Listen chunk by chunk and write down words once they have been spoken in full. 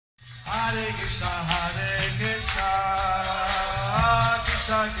Krishna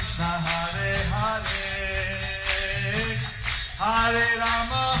Krishna Hare Hare Hare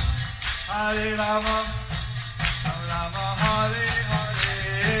Rama Rama Hare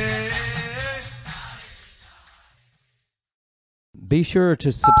Hare. Be sure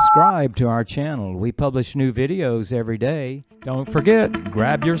to subscribe to our channel. We publish new videos every day. Don't forget,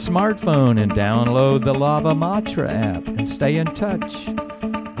 grab your smartphone and download the Lava Matra app and stay in touch.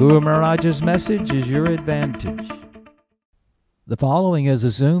 Guru Maharaj's message is your advantage. The following is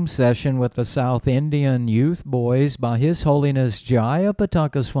a Zoom session with the South Indian Youth Boys by His Holiness Jaya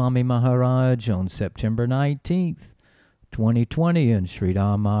Pataka Swami Maharaj on September 19th, 2020 in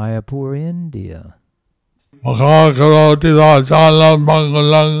Sridham, Mayapur, India. Makakaroti Rajalam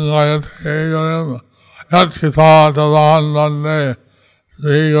Bangalang Ayatayam Yatkita Tadanande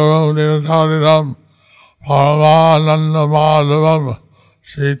Sri Guru Nirtharidam Paramananda Madhavam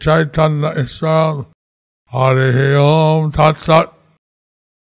Sri Chaitanya Isram Hare Om Tat Sat.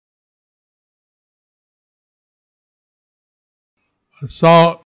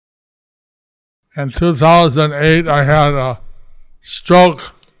 So, in 2008 I had a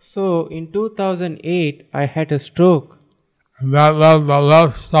stroke. So, in 2008, I had a stroke. And that left the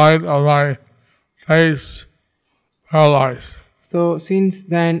left side of my face paralyzed. So, since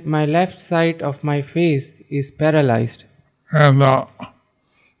then, my left side of my face is paralyzed. And I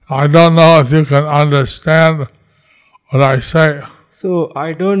don't know if you can understand what I say. So,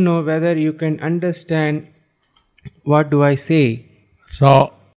 I don't know whether you can understand what do I say.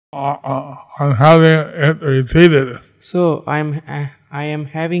 So, I'm having it repeated. So, I am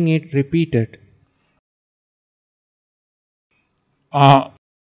having it repeated. So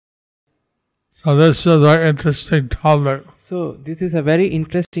this is a very interesting topic. So this is a very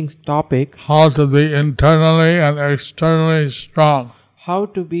interesting topic. How to be internally and externally strong. How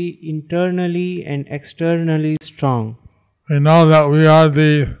to be internally and externally strong. We know that we are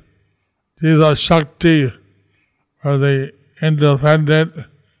the Jiva Shakti, or the independent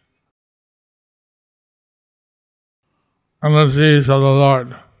energies of the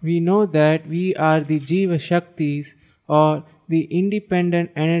Lord. We know that we are the Jiva Shaktis, or the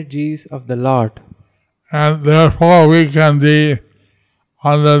independent energies of the Lord. And therefore we can be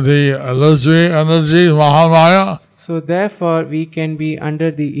under the illusory energy, Mahamaya. So therefore we can be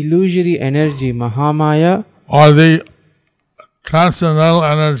under the illusory energy, Mahamaya. Or the transcendental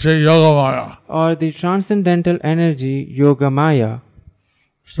energy, Yogamaya. Or the transcendental energy, Yogamaya.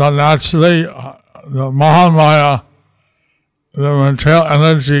 So naturally, the Mahamaya, the material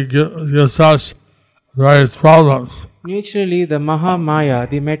energy gives us various problems. Naturally, the Mahamaya,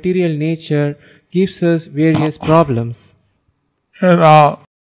 the material nature, gives us various problems. It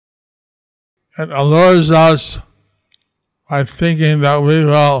allures us by thinking that we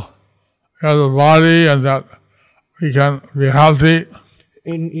will have the body and that we can be healthy.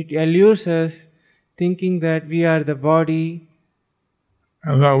 And it allures us thinking that we are the body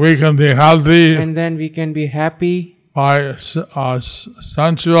and that we can be healthy. And then we can be happy by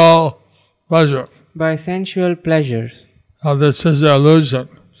sensual pleasure. By sensual pleasures. Now this is an illusion.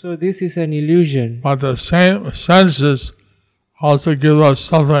 So this is an illusion. But the same senses also give us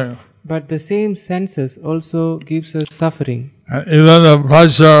suffering. But the same senses also gives us suffering. And even the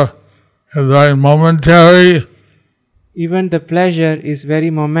pleasure is very momentary. Even the pleasure is very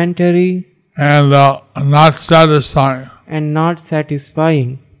momentary. And not satisfying. And not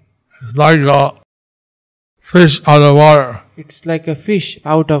satisfying. It's like a fish out of water. It's like a fish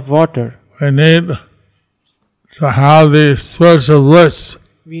out of water. We need to have the spiritual bliss.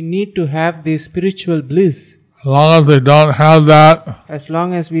 We need to have the spiritual bliss. As long as we don't have that, as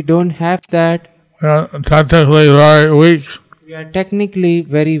long as we don't have that, we are technically very weak. We are technically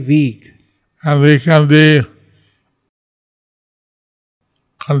very weak. And we can be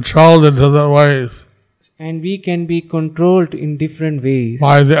controlled in different ways. And we can be controlled in different ways.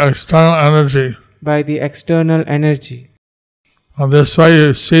 By the external energy. By the external energy. And this way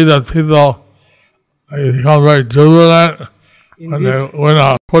you see that people they become very jubilant when they win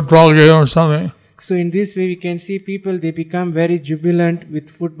a football game or something. So in this way we can see people, they become very jubilant with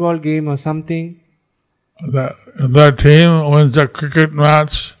football game or something. If their team wins a cricket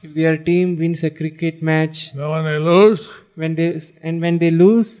match. If their team wins a cricket match. Then when they lose. When they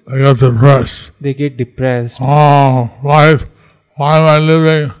lose. They get depressed. They get depressed. Oh, why am I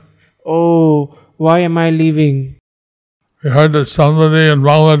living? Oh, why am I living? We heard that somebody in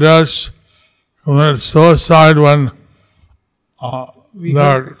Bangladesh committed suicide when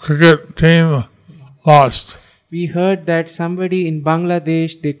their cricket team lost. We heard that somebody in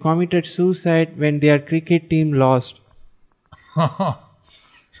Bangladesh, they committed suicide when their cricket team lost.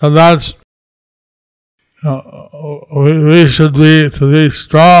 So that's We should be to be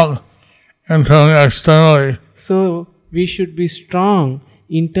strong internally, externally. So we should be strong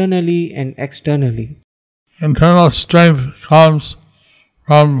internally and externally. Internal strength comes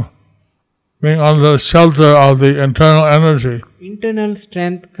from being under the shelter of the internal energy. Internal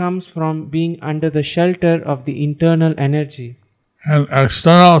strength comes from being under the shelter of the internal energy. And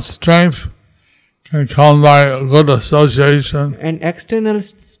external strength can come by good association, And external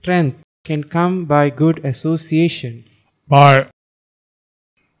strength can come by good association, by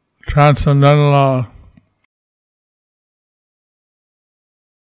transcendental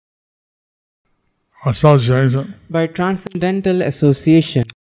association, by transcendental association,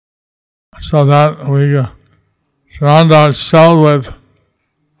 so that we surround ourselves with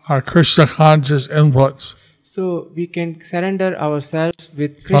our Krishna conscious inputs. so we can surrender ourselves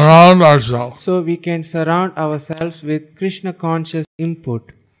with Krishna. Surround ourselves. So we can surround ourselves with Krishna conscious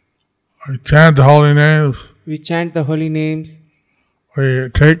input. We chant the holy names. We chant the holy names. We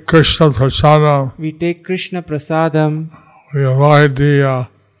take Krishna prasadam. We take Krishna prasadam. We avoid the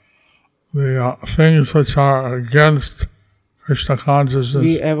things which are against Krishna consciousness.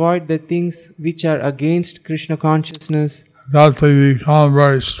 We avoid the things which are against Krishna consciousness. That we become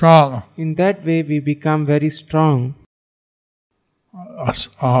very strong. In that way we become very strong.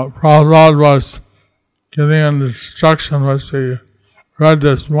 Prabhupada was giving an instruction which we read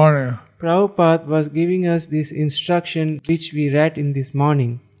this morning, Prabhupada was giving us this instruction which we read in this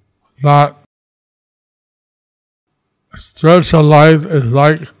morning. that spiritual life is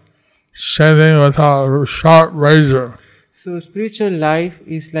like shaving with a sharp razor. So spiritual life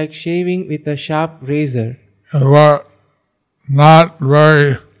is like shaving with a sharp razor. If we're not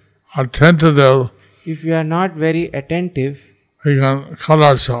very attentive, If we are not very attentive, we can cut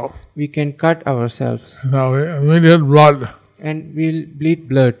ourselves. we can cut ourselves Now we need blood. and we'll bleed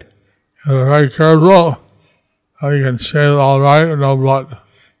blood. If we're very careful, you can shave all right with no blood.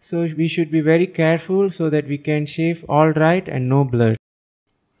 So we should be very careful so that we can shave all right and no blood.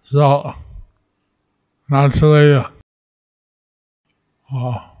 So naturally,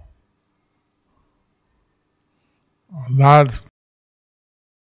 that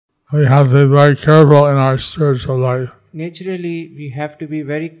we have to be very careful in our spiritual life. Naturally, we have to be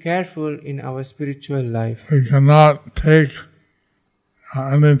very careful in our spiritual life. We cannot take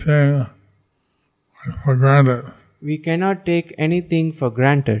anything for granted. We cannot take anything for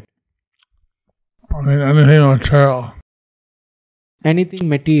granted. I mean, anything material. Anything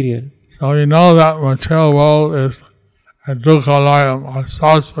material. So we know that material world is a dukkhalayam, a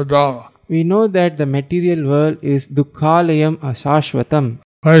sasvadam, We know that the material world is dukkhalayam ashashvatam,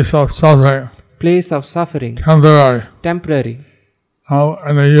 place of suffering, place of suffering, temporary. temporary. Now,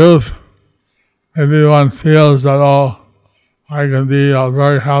 in the youth, maybe one feels that, oh, I can be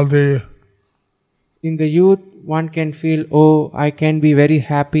very healthy. In the youth, one can feel, oh, I can be very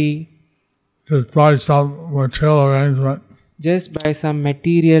happy Just by some material arrangement. just by some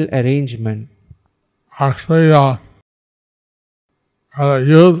material arrangement. Actually, as a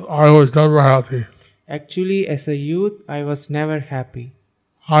youth, I was never happy. Actually, as a youth, I was never happy.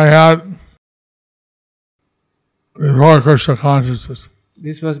 I had, before Krishna consciousness,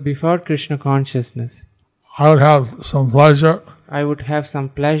 This was before Krishna consciousness. I would have some pleasure, I would have some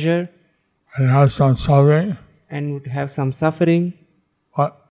pleasure and have some suffering, and would have some suffering,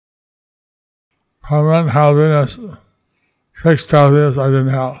 but permanent happiness, fixed happiness, I didn't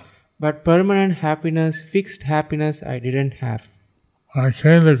have. but permanent happiness, fixed happiness, I didn't have. When I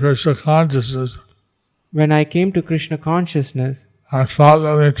came to Krishna consciousness, When I came to Krishna consciousness, I thought,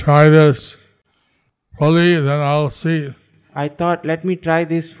 let me try this fully, then I'll see. I thought, let me try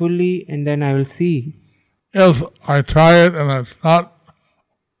this fully and then I will see. If I try it and it's not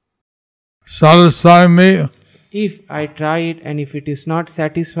satisfying me, If I try it and if it is not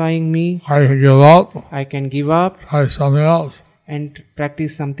satisfying me, I can give up, I can give up try something else. and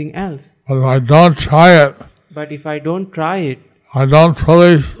practice something else. But if I don't try it, But if I don't try it, I don't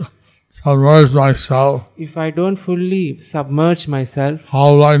fully submerge myself, if I don't fully submerge myself, how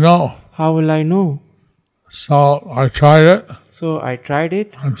will I know? how will I know? So I tried it. So I tried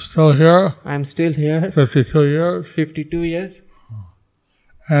it. I'm still here, I'm still here, 52 years, 52 years.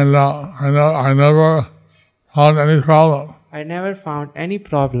 and I never found any problem. I never found any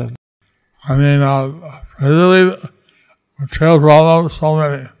problem. I mean, physically, material problems, so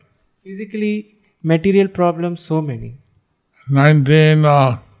many. Physically, material problems, so many.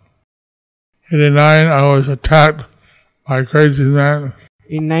 1989, I was attacked by a crazy man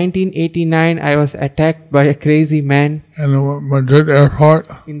In 1989, I was attacked by a crazy man in the Madrid airport,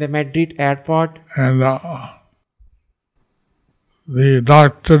 in the Madrid airport, and the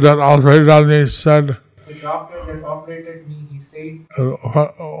doctor that operated on me said, doctor that operated me, he said,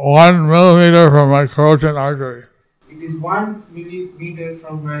 1 millimeter from my carotid artery. it is 1 millimeter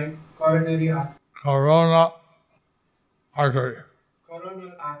from my coronary artery. Corona artery.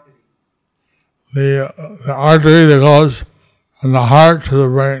 Coronal artery. The artery that goes from the heart to the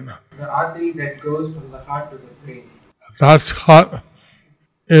brain. The artery that goes from the heart to the brain. If that's cut,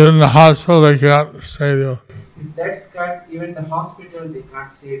 even the hospital they can't save you. If that's cut, even the hospital they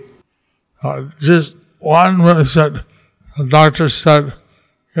can't save you. Just 1 minute said, the doctor said,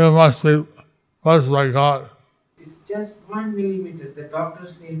 you must be blessed by God. It's just 1 millimeter. The doctor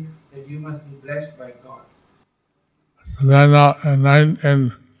said that you must be blessed by God. So then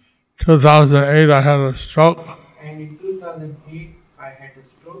in 2008 I had a stroke. And in 2008, I had a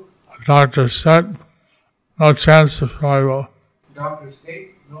stroke. The doctor said, no chance of survival. Doctor said,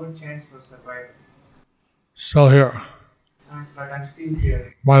 no chance for survival. Still here. But I'm still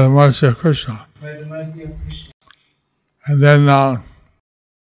here. By the mercy of Krishna. By the mercy of Krishna. And then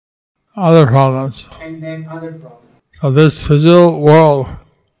other problems. And then other problems. So this physical world,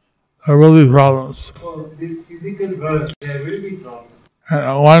 there will be problems. So this physical world, there will be problems.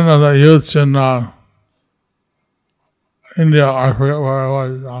 And one of the youths in India, I forget where I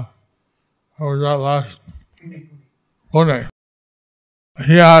was. Where was that last? Pune.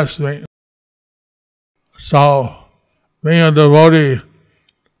 He asked me, so being a devotee,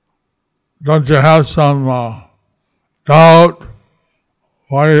 don't you have some doubt?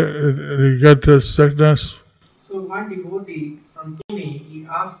 Why did you get this sickness? So one devotee from Pune, he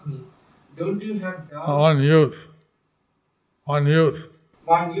asked me, don't you have doubt? One youth. One youth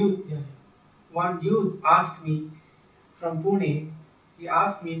asked me from Pune, he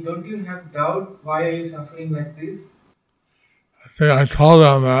asked me, don't you have doubt? Why are you suffering like this? I told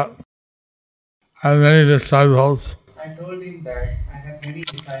him that. I have many disciples. I told him that I have many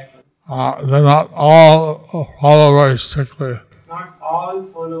disciples. They're not all follow very strictly. Not all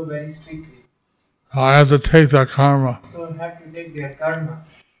follow very strictly. I have to take their karma. So I have to take their karma.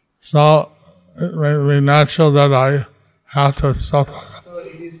 So it may be natural that I have to suffer. So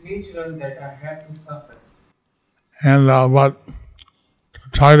it is natural that I have to suffer. And but to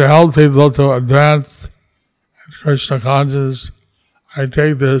try to help people to advance in Krishna consciousness, I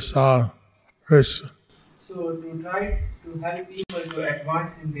take this risk. So to try to help people to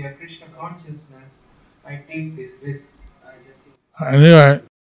advance in their Krishna consciousness, I take this risk. Anyway,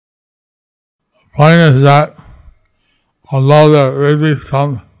 the point is that although there will be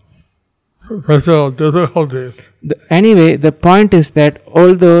some physical difficulties, Anyway, the point is that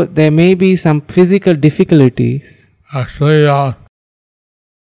although there may be some physical difficulties, actually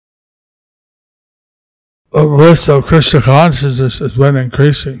the bliss of Krishna consciousness has been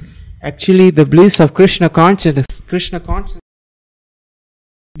increasing. actually the bliss of Krishna consciousness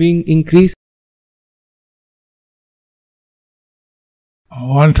being increased.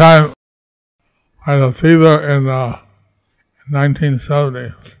 One time I had a fever in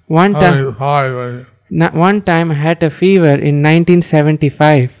 1970. One time I had a fever in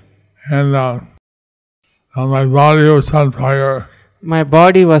 1975. And my body was on fire. My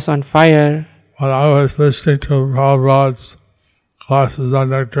body was on fire. But I was listening to Prabhupada's classes on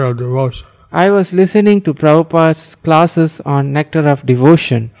Nectar of Devotion. I was listening to Prabhupada's classes on Nectar of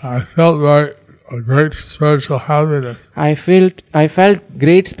Devotion. I felt a great spiritual happiness. I felt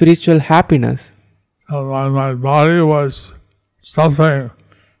great spiritual happiness. So when my body was suffering,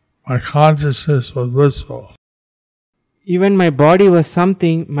 my consciousness was blissful. Even my body was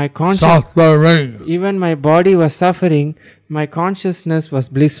something, Suffering. Even my body was suffering, my consciousness was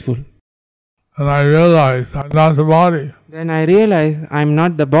blissful. And I realized I'm not the body. Then I realized I'm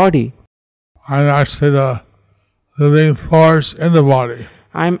not the body. I'm actually the living force in the body.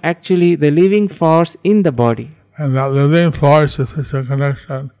 I'm actually the living force in the body. And that living force, if it's a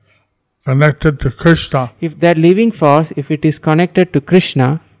connection, connected to Krishna, If that living force, if it is connected to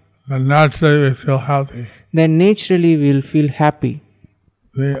Krishna, then naturally we feel happy. then naturally we'll feel happy.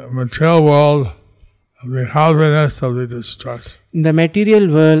 The material world will be happiness, will be distress. In the material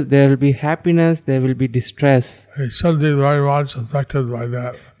world, there will be happiness, there will be distress. We should be very much affected by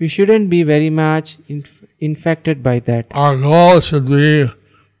that. We shouldn't be very much infected by that. Our goal should be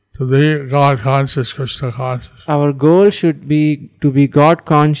to be God conscious, Krishna conscious. Our goal should be to be God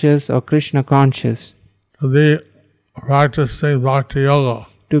conscious or Krishna conscious. To be practicing bhakti yoga.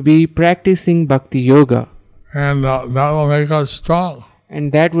 To be practicing bhakti yoga. And that will make us strong.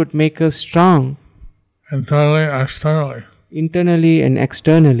 And that would make us strong. Internally and externally. Internally and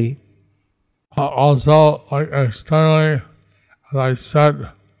externally. Also, like externally, as I said,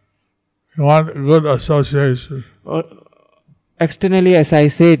 we want good association. Externally, as I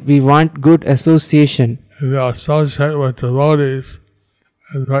said, we want good association. if you associate with devotees,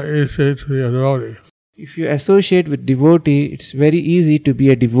 it's very easy to be a devotee. If you associate with devotee, it's very easy to be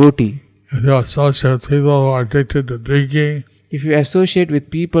a devotee. If you associate with people who are addicted to drinking, If you associate with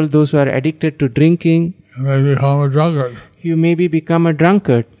people, those who are addicted to drinking, you may become a drunkard. you maybe become a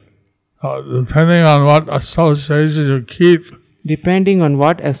drunkard. Depending on what association you keep, Depending on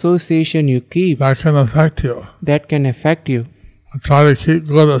what association you keep, that can affect you. that can affect you. Try to keep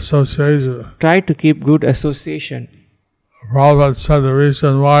good association. Try to keep good association. Prabhupada said the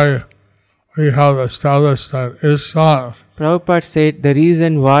reason why we have established that ISKCON Prabhupada said the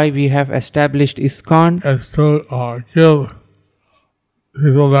reason why we have established ISKCON is to give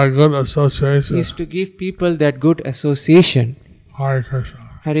people that good association. is to give people that good association. Hare Krishna.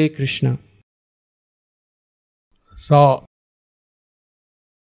 Hare Krishna. So,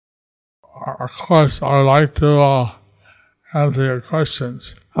 of course, I'd like to answer your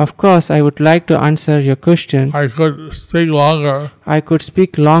questions. Of course, I would like to answer your question. I could speak longer I could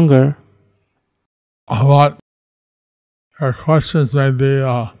speak longer, but your questions may be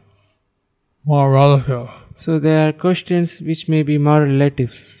more relative. so there are questions which may be more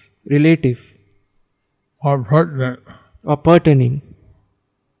relative More pertinent. or pertaining.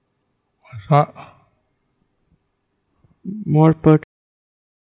 What's that? More pertinent.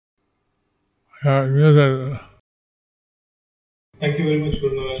 Yeah, muted. Thank you very much,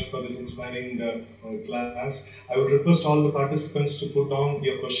 Guru Maharaj, for this inspiring class. I would request all the participants to put down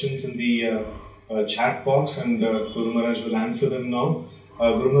your questions in the chat box, and Guru Maharaj will answer them now.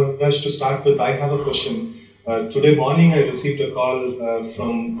 Guru Maharaj, to start with, I have a question. Today morning, I received a call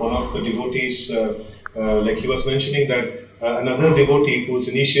from one of the devotees. Like he was mentioning that another devotee who's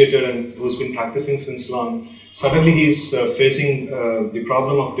initiated and who's been practicing since long, suddenly he's facing the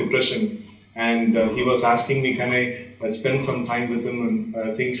problem of depression. And he was asking me, can I spend some time with him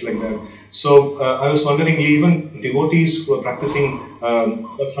and things like that. So I was wondering, even devotees who are practicing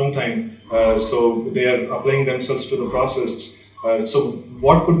for some time, so they are applying themselves to the process. So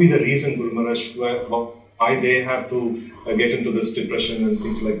what could be the reason, Guru Maharaj, why they have to get into this depression and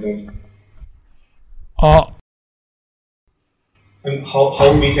things like that? And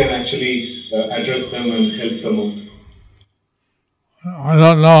how we can actually address them and help them out? I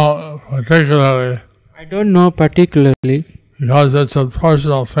don't know particularly. I don't know particularly Because it's a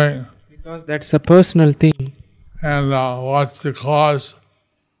personal thing. because that's a personal thing. And what's the cause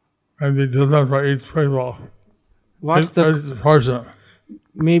may be different for each people. What's Each person.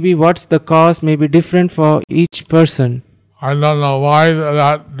 maybe what's the cause may be different for each person. I don't know why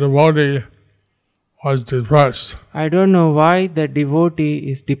that devotee was depressed. I don't know why the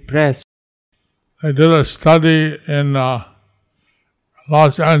devotee is depressed. They did a study in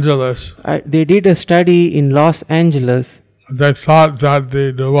Los Angeles. They did a study in Los Angeles. They thought that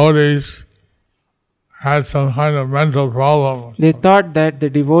the devotees had some kind of mental problem. They thought that the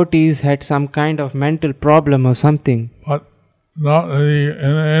devotees had some kind of mental problem or something. But not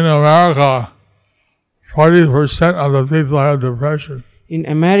in America, 40% of the people have depression. In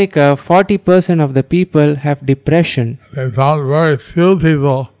America, 40% of the people have depression. They found very few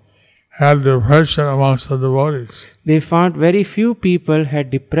people had depression amongst the devotees. They found very few people had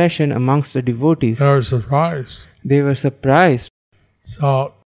depression amongst the devotees. They were surprised. They were surprised.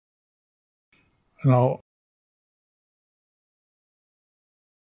 So,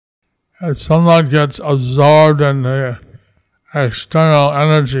 if someone gets absorbed in the external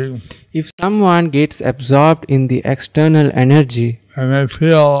energy, If someone gets absorbed in the external energy, and they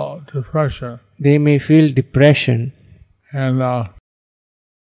feel depression, they may feel depression. and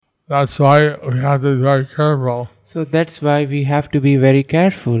that's why we have to be very careful. So that's why we have to be very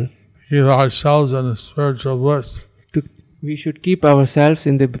careful. Keep ourselves in the spiritual bliss. We should keep ourselves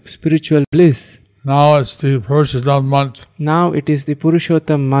in the spiritual bliss. Now it's the Purushottam month. Now it is the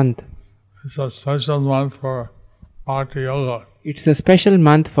Purushottam month. It's a special month for Bhakti Yoga. It's a special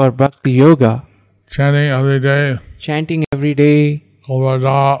month for Bhakti Yoga. Chanting every day. Chanting every day.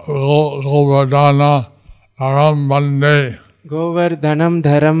 Govardhana Dharam Vande. Govardhanam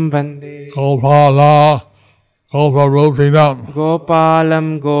Dharam Vande. Gopala Goparupinam.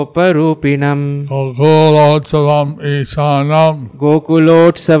 Gopalam Goparupinam. Gokulotsavam Ishanam.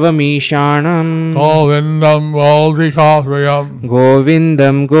 Gokulotsavam Ishanam. Govindam Gopikapriyam.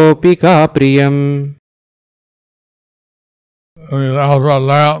 Govindam Gopika Priyam. We offer a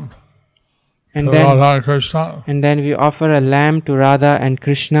lamp And to then, Radha and Krishna. and then we offer a lamb to Radha and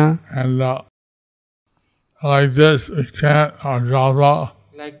Krishna. And like this, we chant our japa.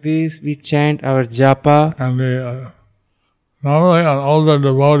 Like this, we chant our japa. And normally an older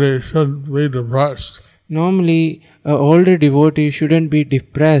devotee shouldn't be depressed. Normally, an older devotee shouldn't be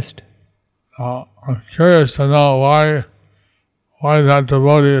depressed. I'm curious to know why that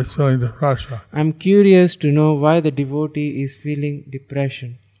devotee is feeling depression. I'm curious to know why the devotee is feeling depression.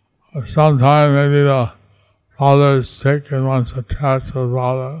 Sometimes maybe the father is sick and one's attached to the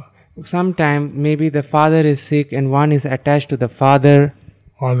father. Sometimes maybe the father is sick and one is attached to the father.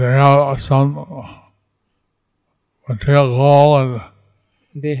 Or they have some material goal and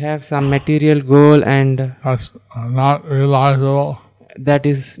They have some material goal and that's not realizable. that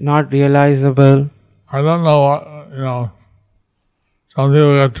is not realizable. I don't know what, some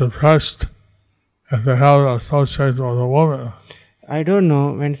people get depressed if they have an association with a woman. I don't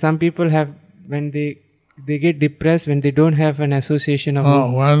know, when some people when they get depressed when they don't have an association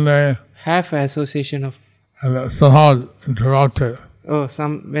of When they, have an association of and that somehow it's interrupted.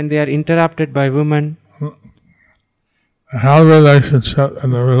 when they are interrupted by women. They have a relationship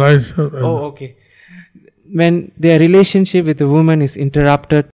and the relationship is, Okay. When their relationship with the woman is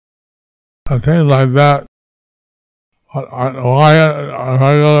interrupted, and things like that. Why a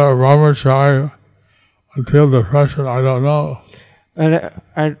regular brahmachari would feel depression, I don't know.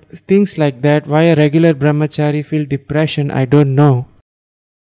 things like that, why a regular brahmachari feel depression, I don't know.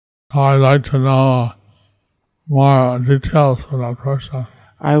 So I'd like to know more details from that person.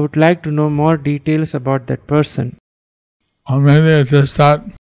 I would like to know more details about that person. Or maybe it's just that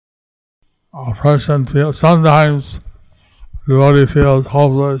a person feels, sometimes the devotee feels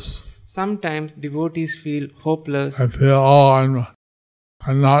hopeless. Sometimes devotees feel hopeless. I feel, I'm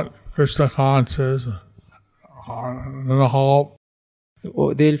not Krishna conscious. No hope.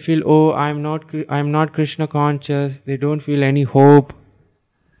 They'll feel, I'm not Krishna conscious. They don't feel any hope.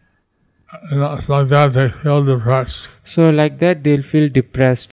 And it's like that they feel depressed. So like that they'll feel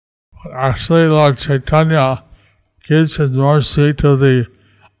depressed. But actually, Lord Chaitanya gives his mercy to the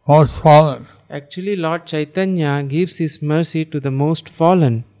most fallen. Actually, Lord Chaitanya gives his mercy to the most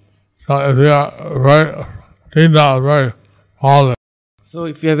fallen. So if you are very fallen. So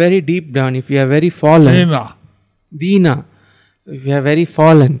if you are very deep down, if you are very fallen, Dina, if you are very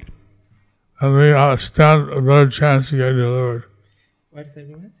fallen, and we stand a better chance to get delivered. What is that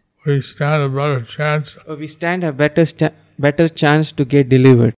mean? We stand a better chance. We stand a better chance to get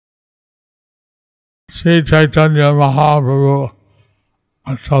delivered. Sri Chaitanya Mahaprabhu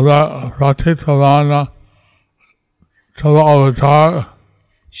Pratitavana Tava Avatar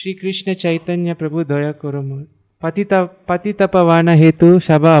Shri Krishna Chaitanya Prabhu Daya Kuramur Patitapavana Hetu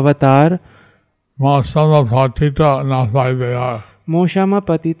Shaba Avatar Masama Pratita Napaivear. Moshama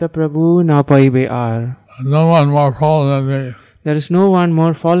Patita Prabhu Napaivear. No one more fallen than me. There is no one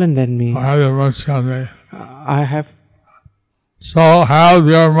more fallen than me. I have your mercy on me. I have. So have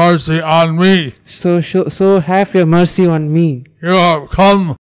your mercy on me. So have your mercy on me. You have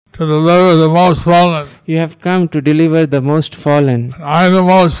come to deliver the most fallen. You have come to deliver the most fallen. I am the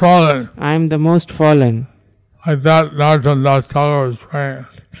most fallen. I am the most fallen. Like that, Narottam Das Thakur is praying.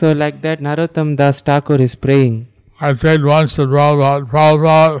 So like that, Narottam Das Thakur is praying. I said once to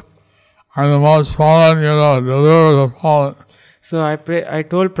Prabhupada, I'm the most fallen, deliver the fallen. So I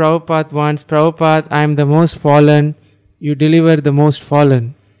told Prabhupada once, Prabhupada, I am the most fallen, you deliver the most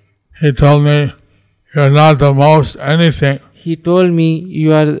fallen. He told me, you're not the most anything. He told me,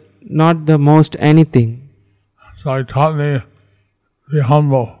 you are not the most anything. So he taught me to be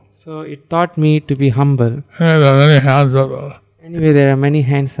humble. So it taught me to be humble. Anyway, there are many hands up. Anyway, there are many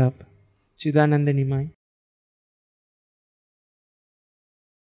hands up. Chidananda Nimai.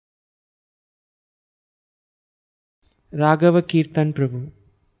 Raghava Kirtan Prabhu.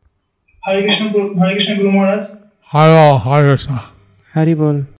 Hare Krishna Guru Maharaj. Hare Krishna. Hari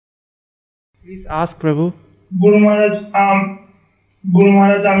Bol. Please ask Prabhu. Guru Maharaj,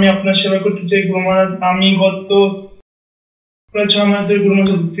 আমি আপনার সেবা করতে চাই গুরু মহারাজ। আমি গত প্রায় 6 মাস ধরে গুরু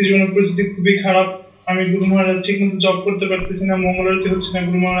মহারাজ ভক্তি জীবনের পরিস্থিতি খুবই খারাপ। আমি গুরু মহারাজ ঠিকমতো জব করতে পারতেছি না, মঙ্গলারতি হচ্ছে না।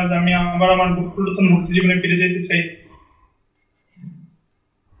 গুরু মহারাজ, আমি আবার আমার পুরাতন ভক্তি জীবনে ফিরে যেতে চাই।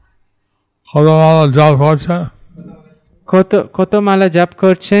 কত মালা জপ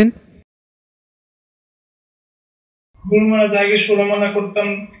করছেন? গুরু মহারাজ, আগে 16 মালা করতাম,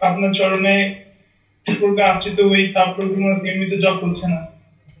 আপনার চরণে ঠাকুরকে আশ্রিত হই, তারপর গুরু মহারাজ নিয়মিত জপ করছে না।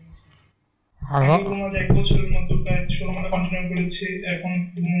 গুরু মহারাজ 1 বছরের মতো প্রায় 16 মালা কন্টিনিউ করেছি। এখন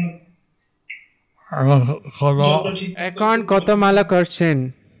গুরু মহারাজ এখন কত মালা করছেন?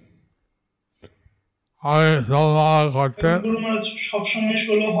 গুরু মহারাজ সবসময়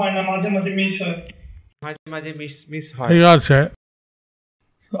 16 হয় না, মাঝে মাঝে মিস হয়। মাঝে মিস হয়। He got it.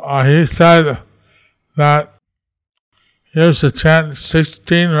 He said that he used to chant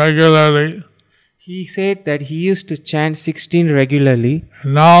 16 regularly. He said that he used to chant 16 regularly.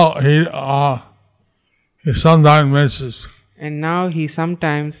 And now he sometimes misses. And now he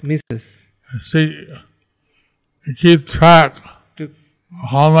sometimes misses. See, you keep track To, of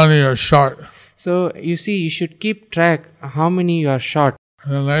how many are short. so you see, you should keep track how many you are short,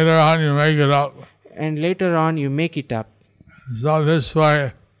 And then later on you make it up. and later on you make it up. So this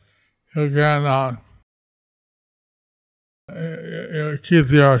way you can you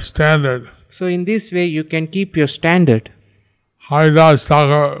keep your standard. So in this way, you can keep your standard. Haridas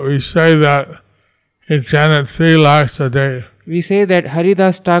Thakur, we say that he chanted 3 lakhs a day. We say that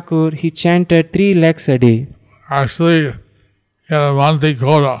Haridas Thakur, he chanted 3 lakhs a day. Actually, he had a monthly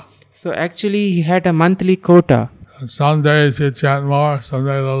quota. So actually, he had a monthly quota. And some days he'd chant more, some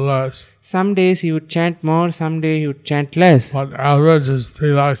days a little less. Some days he would chant more, some day he would chant less. But average is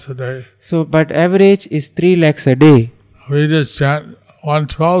 3 lakhs a day. So, but average is 3 lakhs a day. We just chant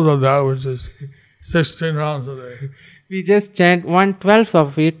 1/12 of that, which is 16 rounds a day. We just chant 1/12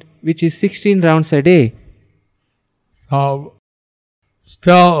 of it, which is 16 rounds a day. So,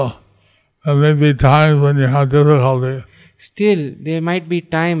 still, there may be times when you have difficulty. Still, there might be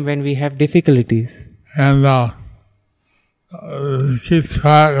time when we have difficulties. And keep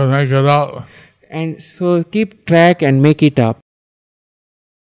track and make it up. And so keep track and make it up.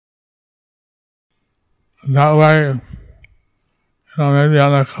 That way, maybe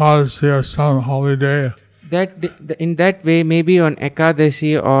on a Ekadasi or some holy day, In that way, maybe on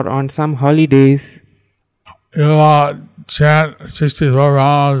Ekadashi or on some holidays, you chant 64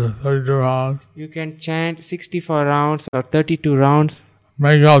 rounds or 32 rounds. you can chant 64 rounds or 32 rounds.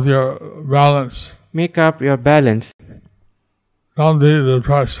 Make out your balance. Make up your balance. Don't be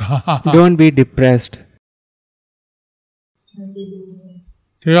depressed. Don't be depressed.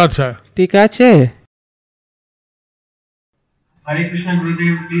 ঠিক আছে? ঠিক আছে? Hare Krishna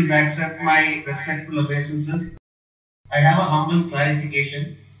Gurudev, please accept my respectful obeisances. I have a humble clarification.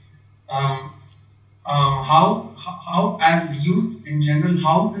 How as youth in general,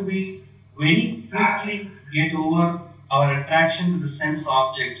 how do we very quickly get over our attraction to the sense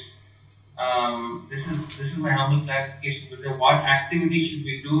objects? This is my humble clarification. Gurudev, what activity should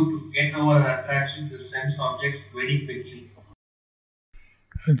we do to get over our attraction to the sense objects very quickly?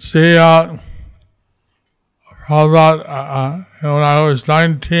 And see, when I was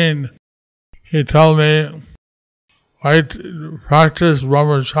 19, he told me, practice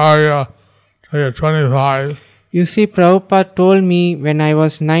brahmacharya till you're 25. You see, Prabhupada told me when I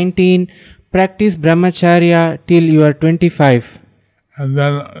was 19, practice brahmacharya till you are 25. And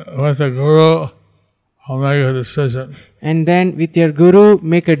then with the guru, I'll make a decision. And then with your guru,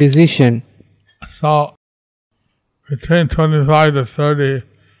 make a decision. So, between 25 to 30,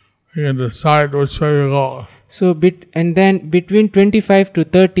 we can decide which way we go. So, then between 25 to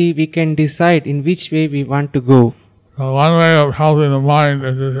 30, we can decide in which way we want to go. So one way of helping the mind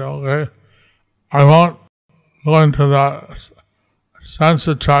is to say, okay, I won't go into the sense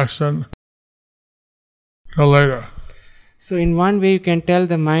attraction till later. So, in one way, you can tell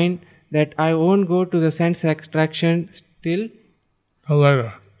the mind that I won't go to the sense attraction till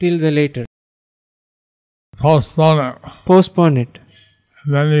the later. Postpone it. Postpone it. And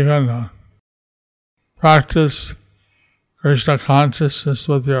then you can practice Krishna consciousness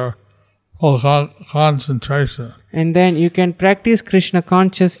with your full concentration. And then you can practice Krishna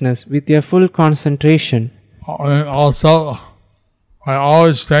consciousness with your full concentration. And also, by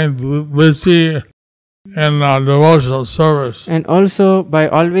always staying busy in devotional service. And also by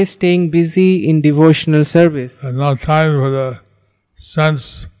always staying busy in devotional service. There's no time for the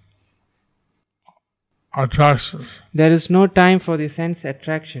sense attractions. There is no time for the sense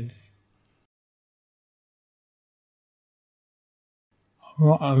attractions.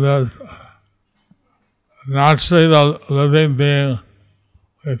 Naturally, the living being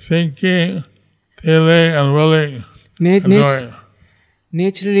is thinking, feeling, and willing. And doing.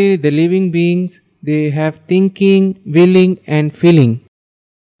 Naturally, the living beings, they have thinking, willing, and feeling.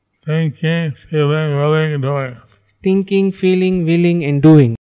 Thinking, feeling, willing, and doing. Thinking, feeling, willing, and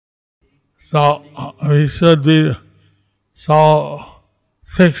doing. So we should be so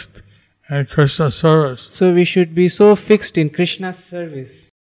fixed in Krishna's service. So we should be so fixed in Krishna's service.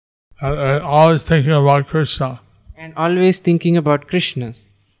 Always thinking about Krishna. And always thinking about Krishna.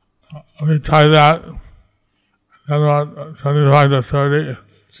 We try that. Then about 25 to 30.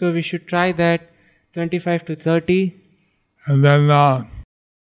 So we should try that 25 to 30. And then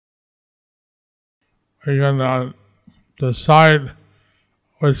we can decide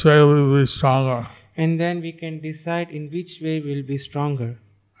which way will be stronger. And then we can decide in which way we'll be stronger.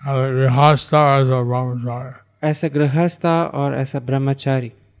 As a grihastha or as a brahmachari. As a grihastha or as a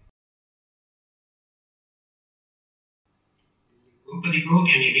brahmachari. Gopati Bro,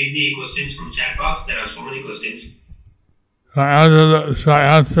 can you read the questions from chat box? There are so many questions. Should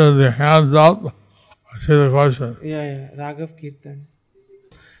I answer the hands up? I see the question. Yeah. Raghav Kirtan.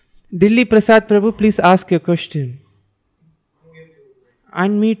 Dilli Prasad Prabhu, please ask your question.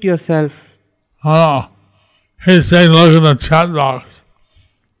 Unmute yourself. Oh, he's saying look in the chat box.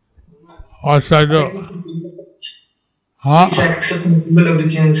 What should I do? Huh? Please accept multiple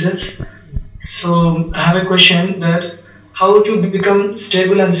obligations. So I have a question that how to become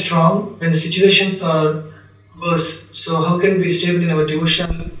stable and strong when the situations are worse. So how can we be stable in our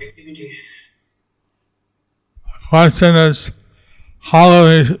devotional activities? The question is, how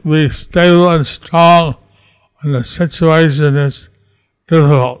do we be stable and strong when the situation is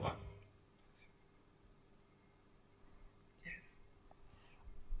difficult?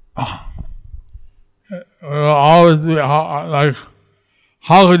 Always be,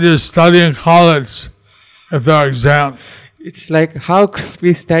 how could you study in college if there are exams? It's like, how could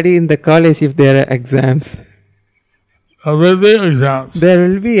we study in the college if there are exams? There will be exams. There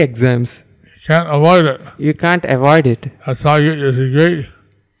will be exams. You can't avoid it. You can't avoid it. That's how you get your degree.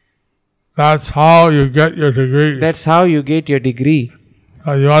 That's how you get your degree. That's how you get your degree.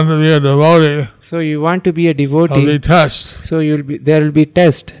 You want to be a devotee. So you want to be a There'll devotee. be tests. So there will be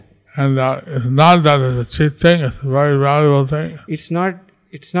test. And it's not that it's a cheap thing. It's a very valuable thing. It's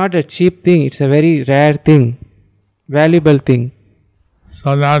not a cheap thing. It's a very rare thing, valuable thing.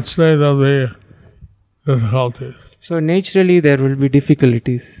 So naturally there'll be difficulties. So naturally there will be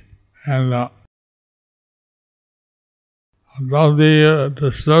difficulties. And don't be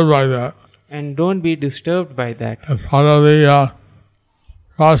disturbed by that. And don't be disturbed by that. It's part of the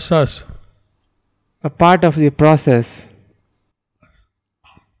process. A part of the process.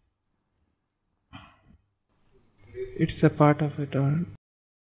 It's a part of it all.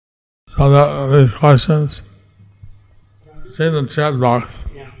 So these questions, see in the chat box.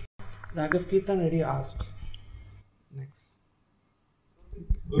 Yeah. Raghav Kirtan already asked. Next.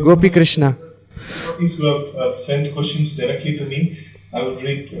 Gopi Krishna. Devotees who have sent questions directly to me, I would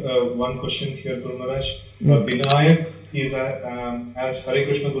read one question here, Guru Maharaj. Vinayak, he is as Hare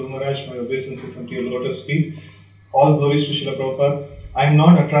Krishna Guru Maharaj, my obeisances unto your lotus feet. All glories to Srila Prabhupada. I am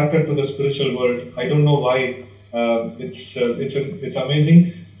not attracted to the spiritual world. I don't know why. It's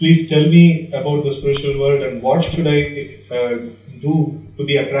amazing. Please tell me about the spiritual world and what should I do to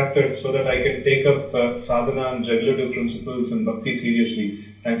be attracted so that I can take up sadhana and regulative principles and bhakti seriously.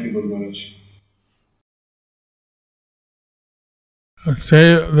 Thank you, Guru Maharaj.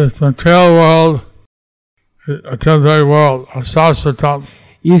 Say this material world, a temporary world, a shashvatam.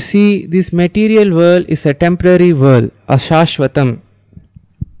 You see, this material world is a temporary world, a shashvatam.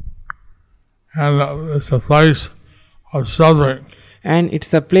 And it's a place of suffering. And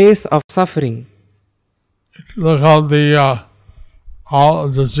it's a place of suffering. Look at the Al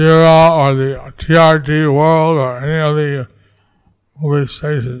Jazeera or the TRT world or any of the movie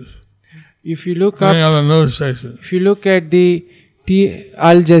stations. If you look any other news stations. If you look at the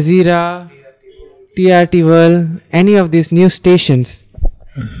Al Jazeera, TRT world, any of these news stations,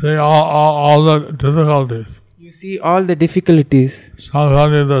 you see all the difficulties. You see all the difficulties. Some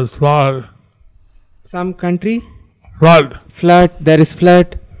country there's flood. Some country? Flood. There is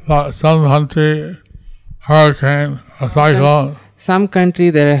flood. Some country, hurricane, a cyclone. Some country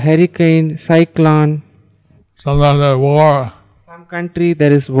there are hurricane, cyclone. Sometimes there's war. Some country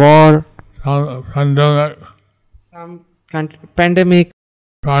there is war. Some pandemic. Some pandemic.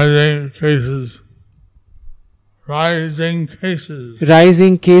 Rising cases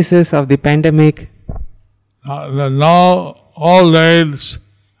of the pandemic. No old age,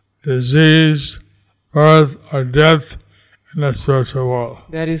 disease, birth or death in the spiritual world.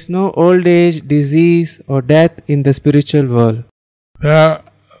 There is no old age, disease or death in the spiritual world. There,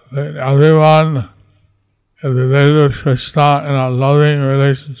 everyone is related with Krishna in a loving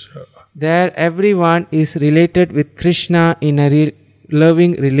relationship. There everyone is related with Krishna in a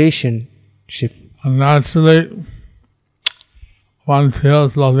loving relationship. And naturally, one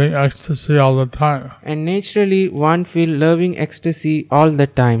feels loving ecstasy all the time. And naturally, one feels loving ecstasy all the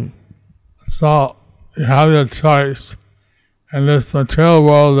time. So, you have your choice. In this material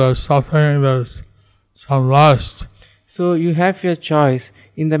world, there's suffering, there's some lust. So, you have your choice.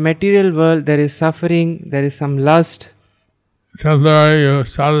 In the material world, there is suffering, there is some lust. Temporarily, you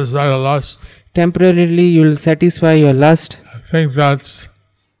satisfy the lust. Temporarily, you will satisfy your lust. I think that's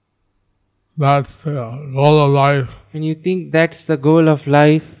the goal of life. And you think that's the goal of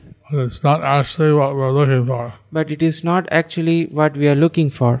life. But it's not actually what we're looking for. But it is not actually what we are looking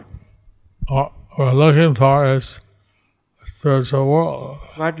for. What we're looking for is the spiritual world.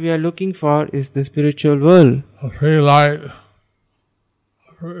 What we are looking for is the spiritual world. A free light.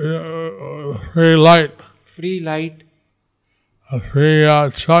 Free light. a free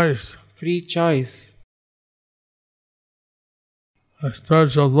choice, free choice. a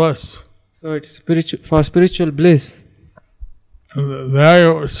spiritual bliss. So it's spiritual bliss. And there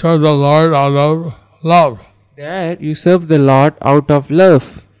you serve the Lord out of love. There you serve the Lord out of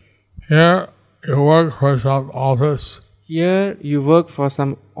love. Here you work for some office Here you work for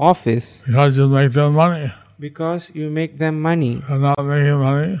some office because you make them money. because you make them money, They're not making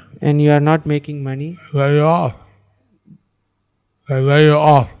money. and you are not making money. They lay you off. They lay you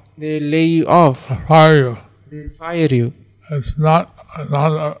off. They lay you off. They fire you. They'll fire you. It's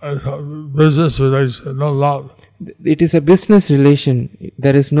it's a business relation, no love. It is a business relation.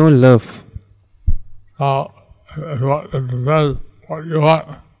 There is no love. So it depends what you want.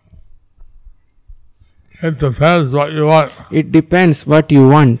 It depends what you want. It depends what you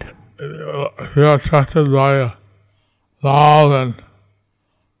want. If you're attracted by love and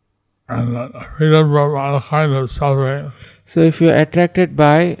freedom from all kind of suffering. So if you are attracted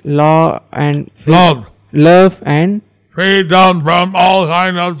by law and Love. And Freedom from all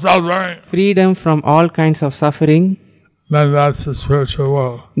kind of suffering. freedom from all kinds of suffering, Then that's the spiritual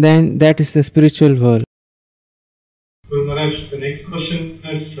world. then that is the spiritual world. Guru Maharaj, the next question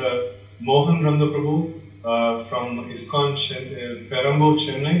is Mohan Ranga Prabhu from ISKCON Perambur,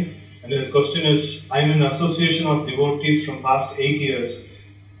 Chennai. And his question is, I am in association of devotees from past 8 years.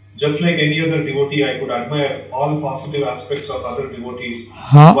 Just like any other devotee, I could admire all positive aspects of other devotees.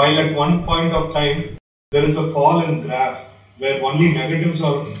 While at one point of time, there is a fall in graph where only negatives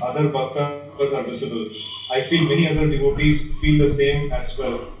of other bhaktas are visible. I feel many other devotees feel the same as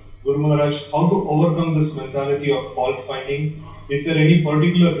well. Guru Maharaj, how to overcome this mentality of fault finding? Is there any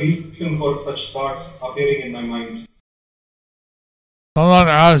particular reason for such thoughts appearing in my mind? Someone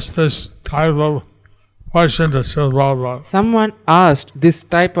asked this type of question to Srila Prabhupada. Someone asked this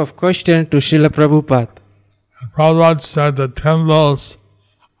type of question to Srila Prabhupada. And Prabhupada said the temples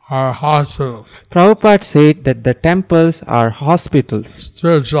are hospitals. Prabhupada said that the temples are hospitals,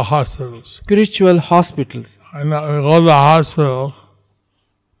 Spiritual hospitals. spiritual hospitals. And you go to the hospital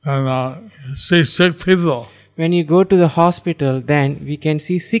and you see sick people. When you go to the hospital, then we can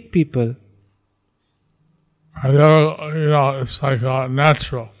see sick people. And it's like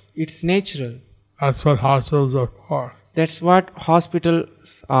natural. It's natural. That's what hospitals are for. That's what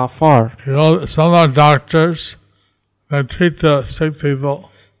hospitals are for. Some are doctors that treat the sick people.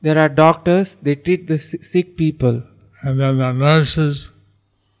 There are doctors, they treat the sick people. And then the nurses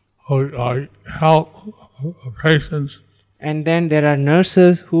who help patients. And then there are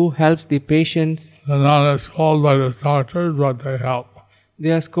nurses who helps the patients. They're not as called by the doctors, but they help.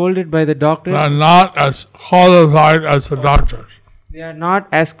 They are scolded by the doctor. They are not as qualified as the doctors. They are not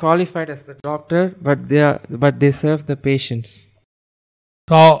as qualified as the doctor, but they serve the patients.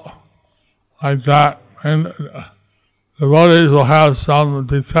 So, like that, and the devotees will have some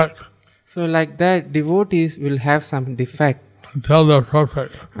defect. So like that, devotees will have some defect Until they're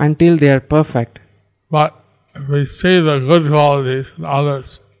perfect. until they are perfect. But if we see the good qualities in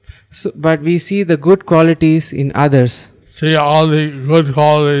others, But we see the good qualities in others. see all the good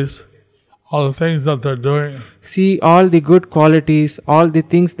qualities, all the things that they're doing See all the good qualities, all the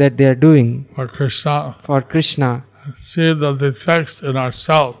things that they are doing for Krishna, for Krishna. and see the defects in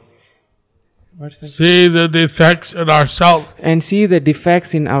ourselves. What's that? See the defects in ourselves. And see the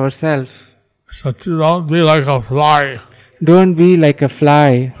defects in ourselves. So don't be like a fly, Don't be like a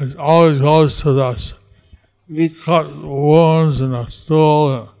fly which always goes to the which cut wounds in the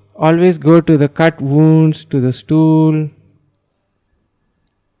stool. always go to the cut wounds, to the stool.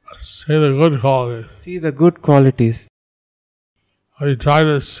 See the good qualities. See the good qualities. We try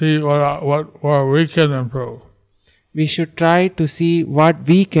to see where we can improve. We should try to see what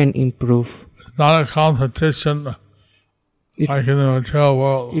we can improve. It's not a competition like in the material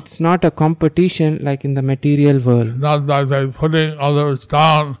world. It's not a competition like in the material world. Not like by putting others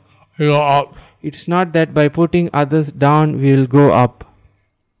down, we go up. It's not that by putting others down we will go up.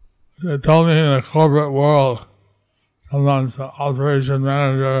 They told me in the corporate world, sometimes the operation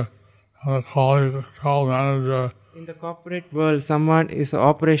manager and the quality control manager. In the corporate world, someone is an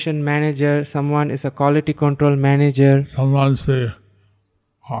operation manager, someone is a quality control manager. Sometimes the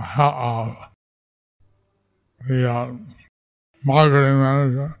marketing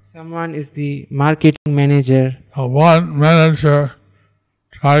manager. Someone is the marketing manager. One manager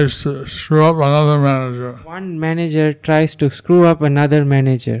tries to screw up another manager One manager tries to screw up another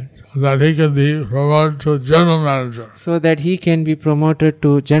manager so that he can be promoted to general manager. so that he can be promoted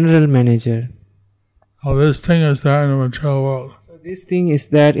to general manager. So this thing is there in the material world. So this thing is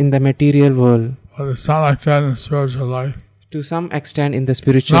there in the material world. But it's not like that in spiritual life. To some extent in the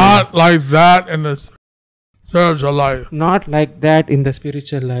spiritual Not like that in the spiritual life. Not like that in the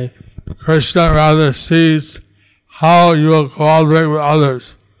spiritual life. Krishna rather sees how you will cooperate with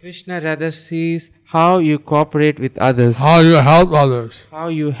others, Krishna rather sees how you cooperate with others, how you help others, how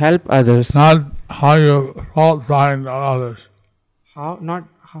you help others, not how you fault find others, how not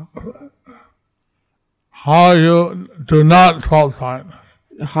how you do not fault find.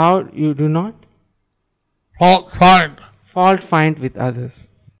 how you do not Fault find. with others.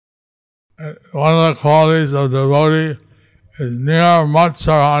 One of the qualities of devotee is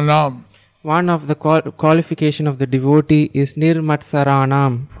nirmatsaranam, One of the qualification of the devotee is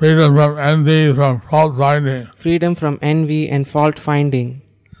nirmatsaranam, freedom from envy, from fault finding. freedom from envy and fault finding.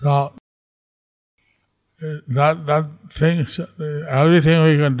 So that thing, everything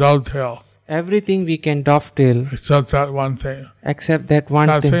we can dovetail, Everything we can dovetail except that one thing. except that one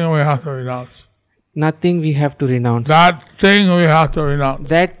That thing. thing we have to renounce. Nothing we have to renounce. That thing we have to renounce.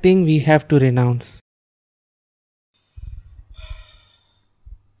 That thing we have to renounce.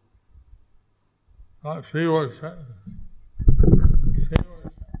 Not 3 words.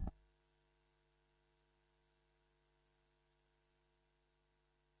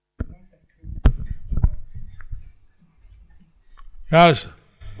 Yes.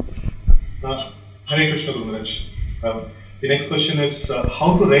 Hare Krishna, Guru Maharaj. The next question is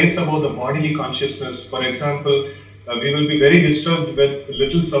how to rise above the bodily consciousness. For example, we will be very disturbed with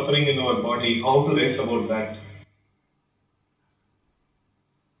little suffering in our body. How to rise above that?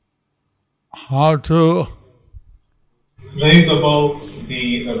 How to rise above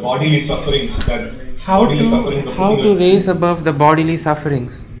the bodily sufferings that How bodily suffering to of how to illness. raise above the bodily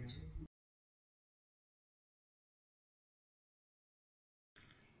sufferings?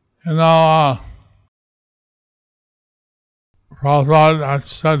 You know, Prabhupada had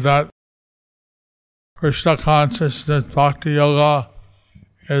said that Krishna consciousness Bhakti Yoga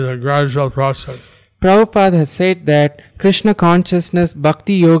is a gradual process. Prabhupada has said that Krishna consciousness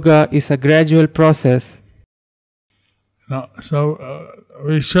Bhakti Yoga is a gradual process. So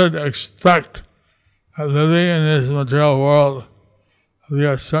we should expect that living in this material world will be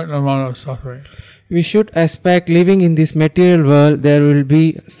a certain amount of suffering. We should expect living in this material world there will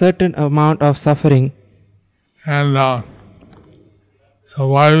be a certain amount of suffering. And so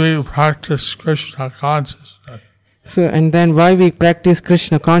why we practice Krishna consciousness So and then why we practice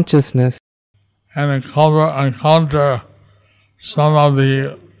Krishna consciousness and encounter some of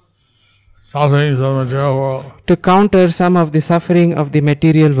the sufferings of the material world. to counter some of the suffering of the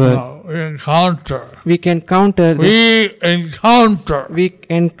material world. No, we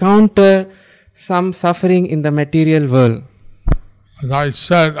encounter some suffering in the material world. As I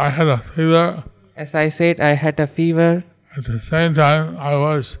said, I had a fever. As I said, I had a fever. At the same time, I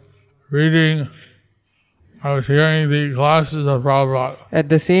was hearing the classes of Prabhupada. At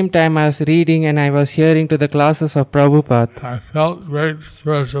the same time, I was reading and I was hearing to the classes of Prabhupada. I felt great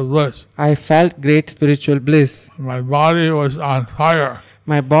spiritual bliss. I felt great spiritual bliss. My body was on fire.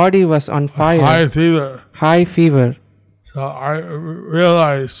 My body was on fire. High fever. High fever. So I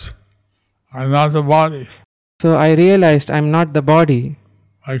realized I'm not the body. So I realized I'm not the body.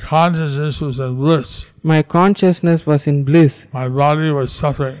 My consciousness was in bliss. My consciousness was in bliss. My body was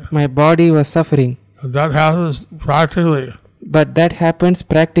suffering. My body was suffering. But that happens practically. But that happens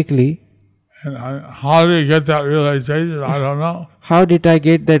practically. And how do you get that realization? I don't know. How did I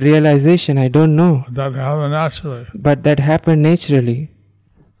get that realization? I don't know. That happened naturally. But that happened naturally.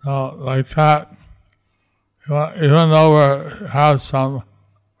 So like that, even though we have some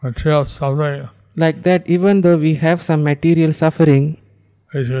material suffering, Like that, even though we have some material suffering,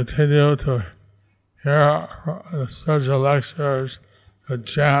 we continue to hear the spiritual lectures, to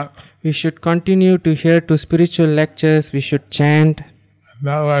chant. we should continue to hear to spiritual lectures, we should chant. And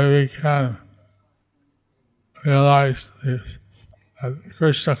that way we can realize this, that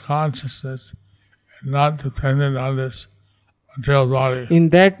Krishna consciousness is not dependent on this material body. In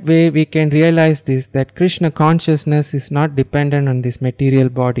that way, we can realize this, that Krishna consciousness is not dependent on this material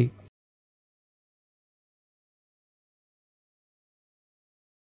body.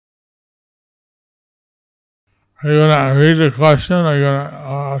 Are you going to read the question or are you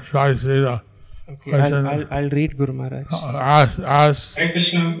going to try to see the question? I'll read Guru Maharaj. Ask. Hare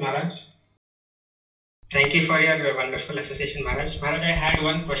Krishna Maharaj. Thank you for your wonderful association, Maharaj. Maharaj, I had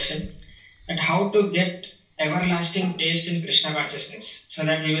one question. And how to get everlasting taste in Krishna consciousness so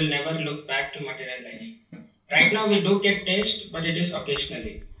that we will never look back to material life. Right now we do get taste, but it is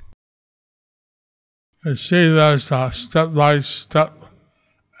occasionally. You see, there's a step-by-step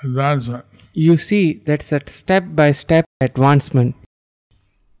advancement. You see, that's a step-by-step advancement.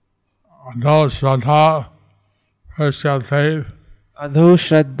 Adho Shraddha, first you have faith. Adho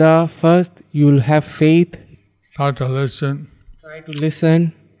Shraddha, first you'll have faith. start to listen. Try to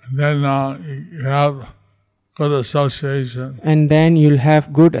listen. And then you have good association. And then you'll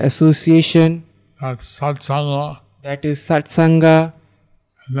have good association. That's satsanga. That is satsanga.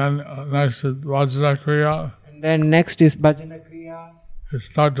 And then next is bhajana kriya. And then next is bhajana kriya. You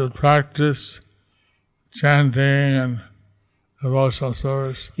start to practice chanting and devotional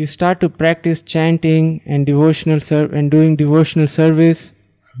service. You start to practice chanting and doing devotional service.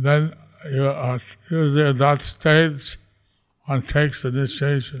 And then you are usually at that stage one takes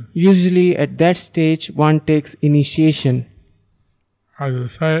initiation. Usually at that stage one takes initiation. As I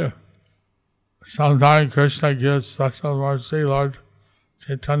say, sometimes Krishna gives special mercy, Lord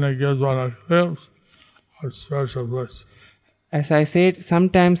Chaitanya gives one a glimpse of spiritual bliss. As I said,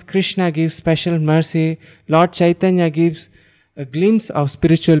 sometimes Krishna gives special mercy, Lord Chaitanya gives a glimpse of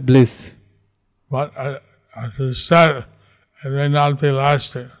spiritual bliss. But as I said, it may not be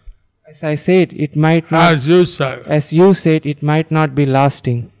lasting. As I said, it might not. As you said. As you said, it might not be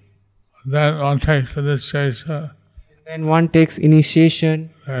lasting. Then one takes initiation. Then one takes initiation.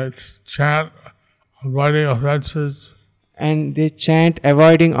 It's chant, avoiding offenses. And they chant,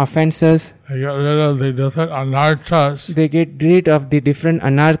 avoiding offenses. They get rid of the different anarthas. They get rid of the different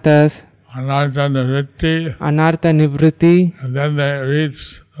anarthas. Anartha nivritti. Anartha nivritti. And then they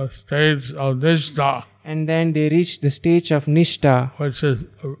reach the stage of nishta. And then they reach the stage of nishta. Which is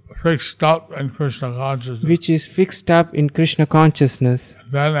fixed up in Krishna consciousness. Which is fixed up in Krishna consciousness.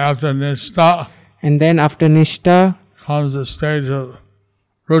 And then after nishta. And then after nishta. Comes the stage of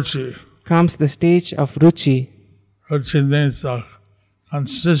ruchi. Comes the stage of ruchi. Ruchi means a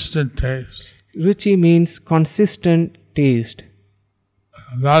consistent taste. Ruchi means consistent taste.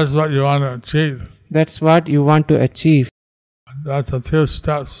 And that's what you want to achieve. That's what you want to achieve. That's a few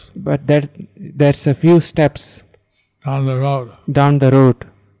steps. But that's a few steps. Down the road. Down the road.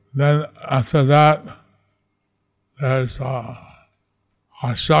 Then after that, there's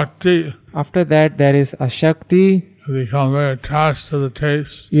Ashakti. After that, there is Ashakti. You become very attached to the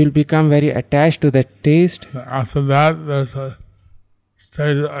taste. You'll become very attached to the taste. After that, there's a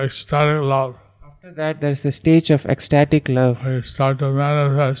stage of ecstatic love. After that, there's a stage of ecstatic love. Where you start to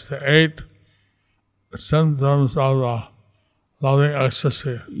manifest the 8 symptoms of loving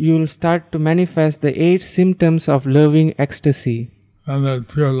ecstasy. You'll start to manifest the 8 symptoms of loving ecstasy. And there's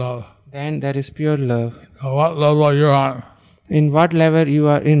pure love. Then there is pure love. So what level you're on? In what level you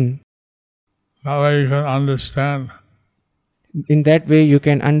are in. That way you can understand. In that way you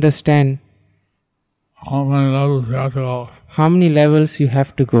can understand how many levels you have to go. How many levels you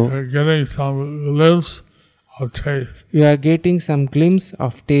have to go. You're getting some glimpse of taste. You are getting some glimpse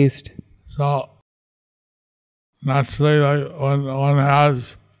of taste. So naturally, like when one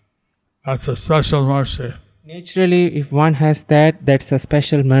has, that's a special mercy. Naturally, if one has that, that's a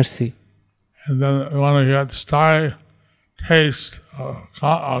special mercy. And then when you get style, taste,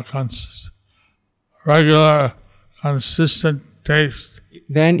 regular, consistent taste.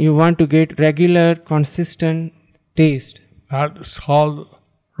 Then you want to get regular, consistent taste. That's called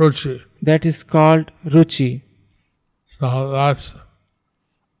ruchi. That is called ruchi. So that's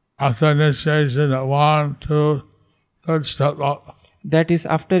after initiation, 1, 2, 3rd step up. That is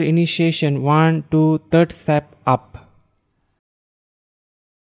after initiation, 1, 2, 3rd step up.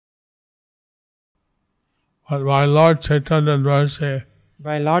 But by Lord Chaitanya's mercy,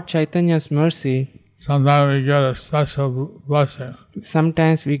 by Lord Chaitanya's mercy, sometimes we get a special blessing.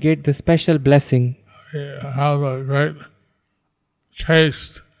 Sometimes we get the special blessing. We have a great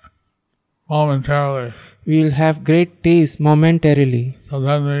taste momentarily. We will have great taste momentarily. So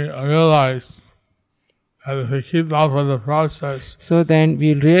then we realize that if we keep up with the process, so then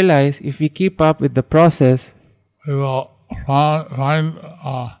we'll realize if we keep up with the process, we will find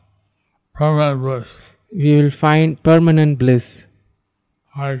permanent bliss. We will find permanent bliss.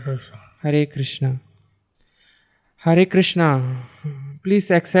 Hare Krishna. Hare Krishna. Hare Krishna. Please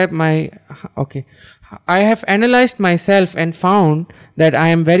accept my... Okay. I have analyzed myself and found that I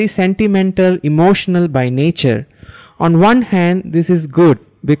am very sentimental, emotional by nature. On one hand, this is good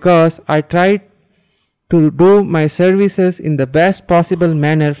because I try to do my services in the best possible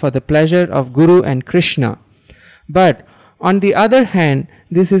manner for the pleasure of Guru and Krishna. But on the other hand,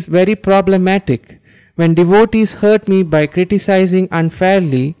 this is very problematic. When devotees hurt me by criticizing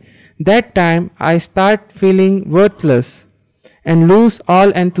unfairly, that time I start feeling worthless and lose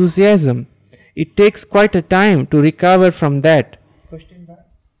all enthusiasm. It takes quite a time to recover from that.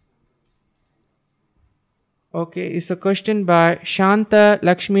 Okay, it's a question by Shanta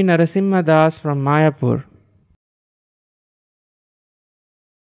Lakshmi Narasimha Das from Mayapur.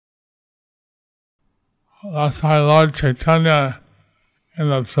 That's why Lord Chaitanya in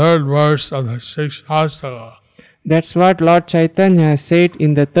the 3rd verse of the 6th Shastaka That's what Lord Chaitanya said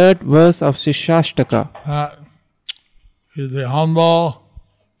in the 3rd verse of Shishashtaka. You be humble,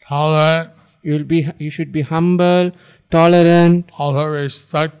 tolerant. You should be humble, tolerant, Offer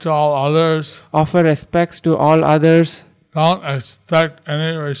respect to all others. offer respects to all others. Don't expect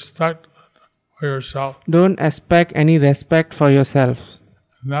any respect for yourself. Don't expect any respect for yourself.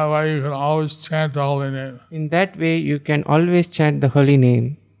 And that way you can always chant the holy name. In that way, you can always chant the holy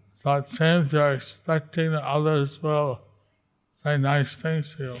name. So it seems you're expecting that others will say nice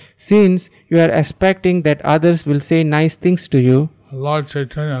things to you. Since you are expecting that others will say nice things to you, Lord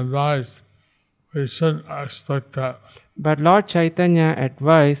Chaitanya advised we shouldn't expect that. but Lord Chaitanya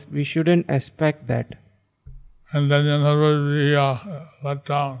advised we shouldn't expect that. And then you'll never be let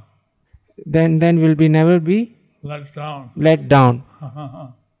down. Then will be never be Let down. let down.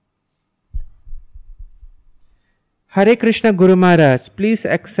 Hare Krishna Guru Maharaj, please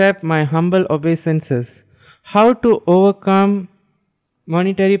accept my humble obeisances. How to overcome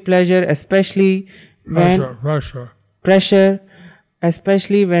monetary pleasure, especially when pressure,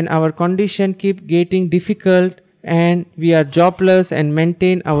 especially when our condition keep getting difficult and we are jobless, and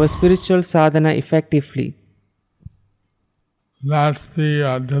maintain our spiritual sadhana effectively. That's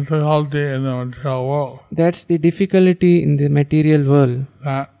the difficulty in the material world. That's the difficulty in the material world.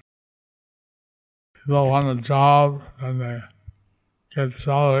 That people want a job and they get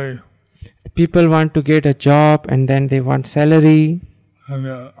salary. People want to get a job and then they want salary. And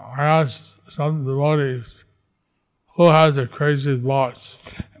I asked some devotees, who has the craziest boss?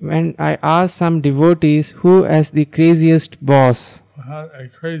 When I asked some devotees who has the craziest boss, Who has a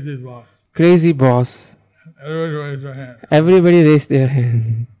crazy boss? crazy boss, Everybody raised their hand. everybody raised their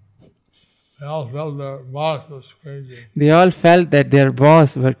hand. They all felt their boss was crazy. They all felt that their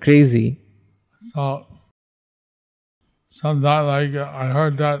boss were crazy. So, sometime like I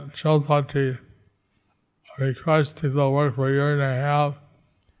heard that Chilpati requested to work for a year and a half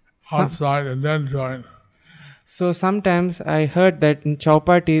outside and then join. So sometimes I heard that in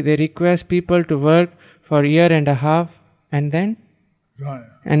Chaupati they request people to work for a year and a half and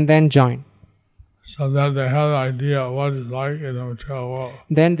then join. So that they have an idea what it's like in the material world.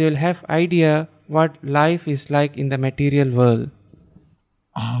 Then they will have idea what life is like in the material world.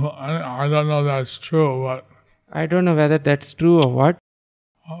 I don't know if that's true, but I don't know whether that's true or what.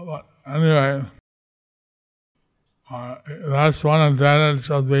 but anyway, that's one advantage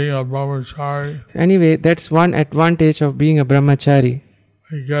of being a brahmachari. Anyway, that's one advantage of being a brahmachari.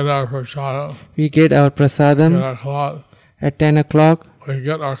 We get our prasadam. We get our We get prasadam our cloth. at 10 o'clock. We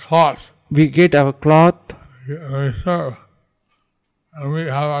get our cloth. We get our cloth And we serve. And we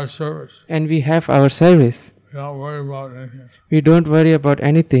have our service. and we have our service. We don't worry about anything. We don't worry about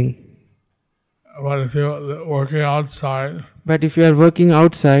anything. But if you're working outside, But if you are working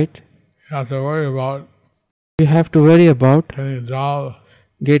outside, you have to worry about you have to worry about getting a job,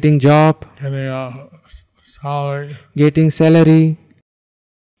 getting job, getting a salary, getting salary,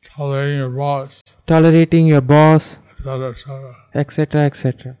 tolerating your boss, tolerating your boss, etc., etc. etc.,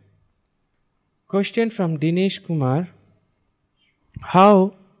 etc. Question from Dinesh Kumar.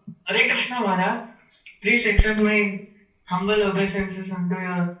 How Hare Krishna Maharaj, please accept my humble obeisances unto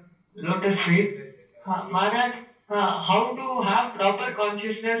your lotus feet. Maharaj, how to have proper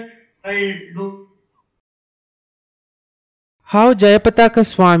consciousness while do How Jayapataka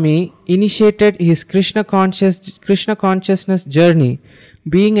Swami initiated his Krishna consciousness journey.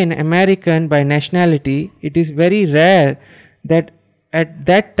 Being an American by nationality, it is very rare that at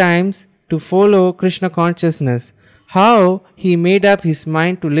that times to follow Krishna consciousness. How he made up his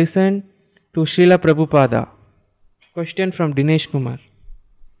mind to listen to Srila Prabhupada. Question from Dinesh Kumar.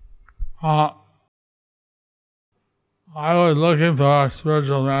 I was looking for a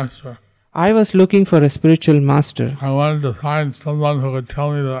spiritual master. I was looking for a spiritual master. I wanted to find someone who could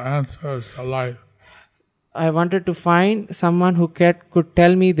tell me the answers to life. I wanted to find someone who could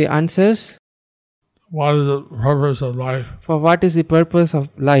tell me the answers What is the purpose of life? for what is the purpose of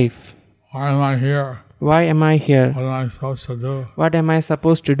life. Why am I here? Why am I here? What am I supposed to do? What am I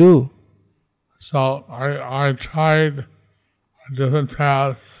supposed to do? So I tried different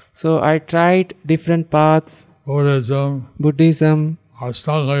paths. So I tried different paths, Buddhism, Buddhism,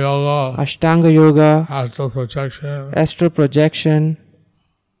 Ashtanga Yoga, Ashtanga Yoga, astral projection, astral projection,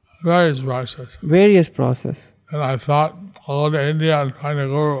 various processes. And I thought, I'll go to India and find a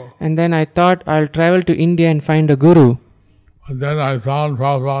guru. And then I thought I'll travel to India and find a guru. But then I found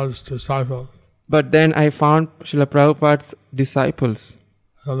Prabhupada's disciples. But then I found Srila Prabhupada's disciples.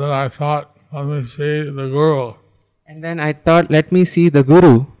 So then I thought, let me see the guru. And then I thought, let me see the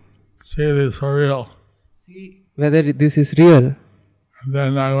guru. See if it's for real. See whether this is real. And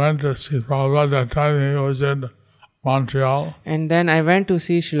then I went to see Prabhupada. That time he was in Montreal, And then I went to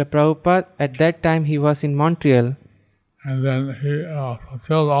see Srila Prabhupada. At that time he was in Montreal. and then he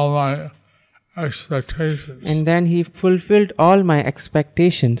fulfilled all my expectations. And then he fulfilled all my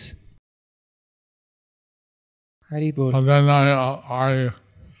expectations. Hari Bol. And then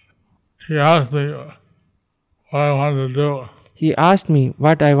he asked me what I wanted to do. He asked me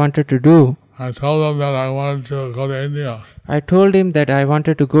what I wanted to do. I told him that I wanted to go to India. I told him that I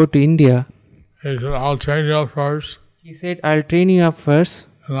wanted to go to India. He said, I'll train you up first, He said, I'll train you up first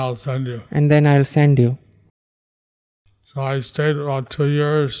and I'll send you. and then I'll send you. So I stayed about 2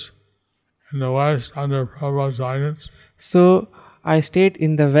 years in the West under Prabhupada's guidance. So I stayed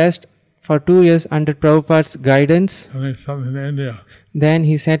in the West for 2 years under Prabhupada's guidance. And he sent me to India. Then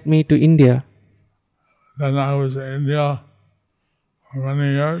he sent me to India. Then I was in India for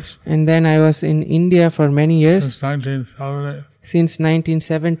many years, And then I was in India for many years, since 1970. since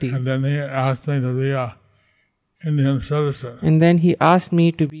 1970. And then he asked me to be a Indian citizen. And then he asked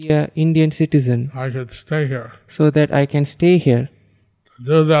me to be an Indian citizen I could stay here. so that I can stay here. To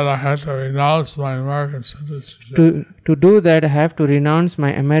do that, I had to renounce my American citizenship. To do that, I have to renounce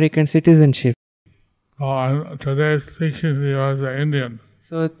my American citizenship. So I'm today speaking to you as an Indian.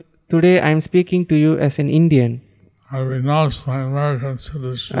 So today I am speaking to you as an Indian. I renounced my American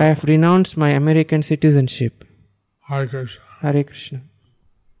citizenship. I have renounced my American citizenship. Hare Krishna. Hare Krishna.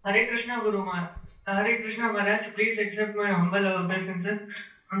 Hare Krishna Guru Maharaj. Hare Krishna Maharaj, please accept my humble obeisances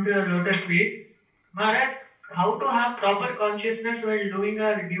unto your lotus feet. Maharaj, how to have proper consciousness while doing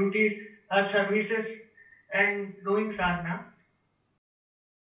our duties, our services and doing sadhana?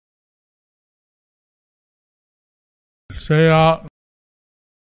 Say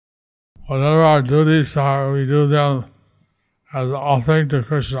whatever our duties are, we do them as an offering to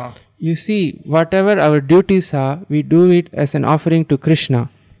Krishna. You see, whatever our duties are, we do it as an offering to Krishna.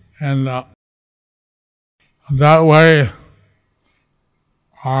 And that way,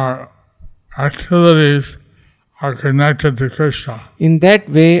 our activities are connected to Krishna. In that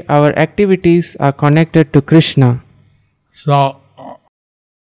way, our activities are connected to Krishna. So,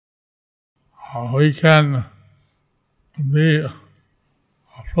 we can be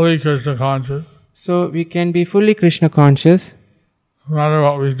fully Krishna conscious So we can be fully Krishna conscious no matter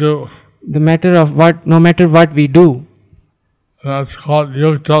what we do. no matter what we do. That's called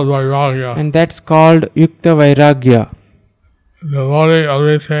Yukta Vairagya. And that's called Yukta Vairagya. Devoting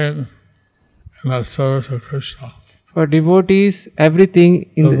everything in the service of Krishna. For devotees, everything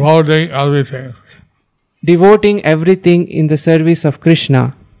in devoting everything in the service of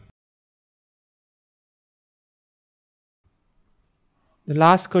Krishna. The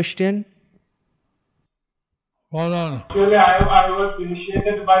last question. Hold on. Actually, I was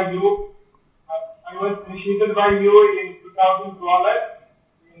initiated by you. I was initiated by you in 2012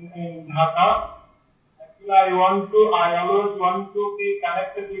 in Dhaka. Actually, I always want to be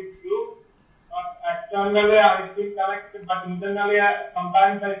connected with you. But externally, I feel connected, but internally,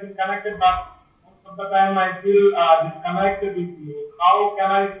 sometimes I feel connected, but most of the time I feel disconnected with you. How can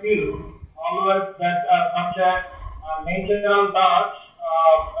I feel always that such a natural touch,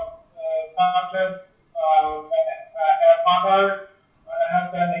 such as a father has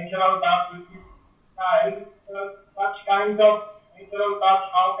a natural touch with his child, such kind of natural touch,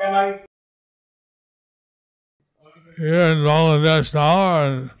 how can I? You're in Bangladesh now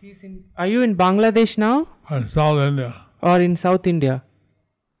or Are you in Bangladesh now in South India? or in South India?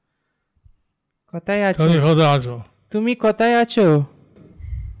 কোথায় আছো? তুমি কোথায় আছো? তুমি কোথায় আছো?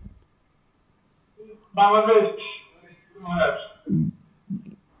 Bangladesh.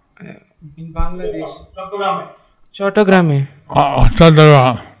 In Bangladesh. Chattogram. Chottograme.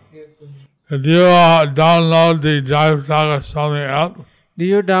 Chattogram. Did you download the Jayapataka Swami app? Do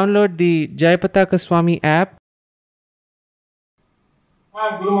you download the Jayapataka Swami app?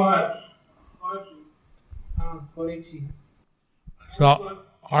 Guru Maharaj. So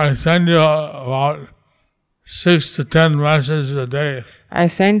I send you about 6 to 10 messages a day. I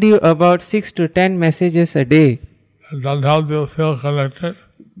send you about 6 to 10 messages a day. That help you feel connected?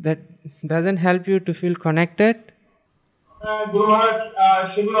 That doesn't help you to feel connected? Guru Maharaj,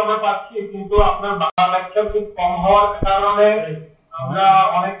 সেগুলো আমরা পাচ্ছি কিন্তু আপনার Bangla lecture খুব কম হওয়ার কারণে আমরা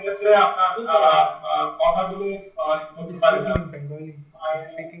অনেক ক্ষেত্রে আপনার কথাগুলো শুনতে পারি না।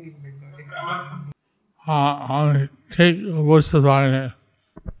 আমি ঠিক বুঝতে পারিনি।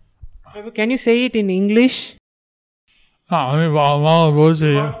 Can you say it in English? না, আমি বাংলা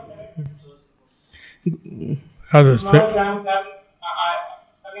বুঝি। Maharaj, I'm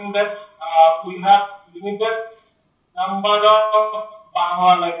telling that we have limited number of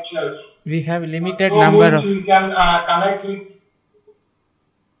Bangla lectures. We have limited number of. We can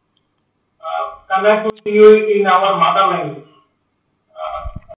connect with you in our mother language.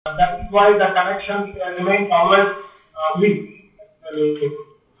 That is why the connection remains always weak.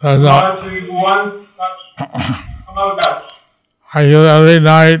 We want about that. Are you every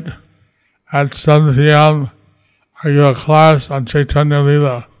night at 7 p.m. are you a class on Chaitanya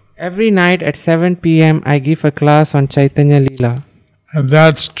Leela? Every night at 7 p.m. I give a class on Chaitanya Leela. And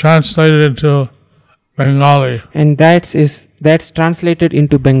that's translated into Bengali. And that's translated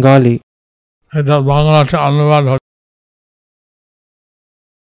into Bengali. এটা বাংলাতে অনুবাদ হচ্ছে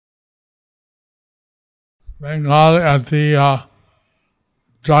Bengali at the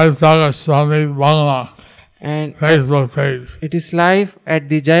Jayapataka Swami Bangla And Facebook page. it is live at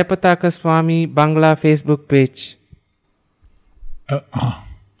the Jayapataka Swami Bangla Facebook page.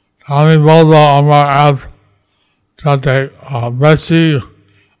 আমি বলবো আমার app যাতে বেশি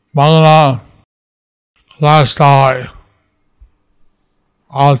Bangla class হয়.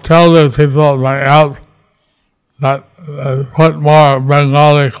 I'll tell the people at my app that put more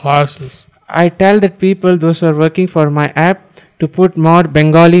Bengali classes. I tell that people, those who are working for my app, to put more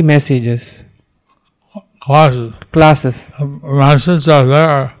Bengali messages. Classes. Messages are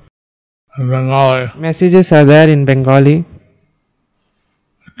there in Bengali. Messages are there in Bengali.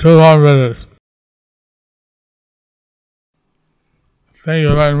 2 more minutes. Thank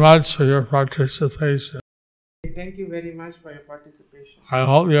you very much for your participation. Thank you very much for your participation. I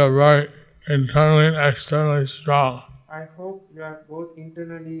hope you are very internally and externally strong. I hope you are both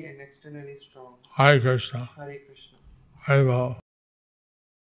internally and externally strong. Hare Krishna. Hare Krishna. Hare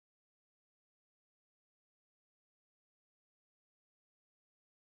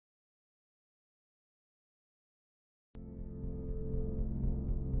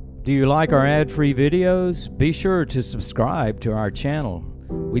Do you like our ad-free videos? Be sure to subscribe to our channel.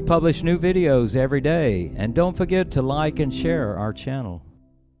 We publish new videos every day, and don't forget to like and share our channel.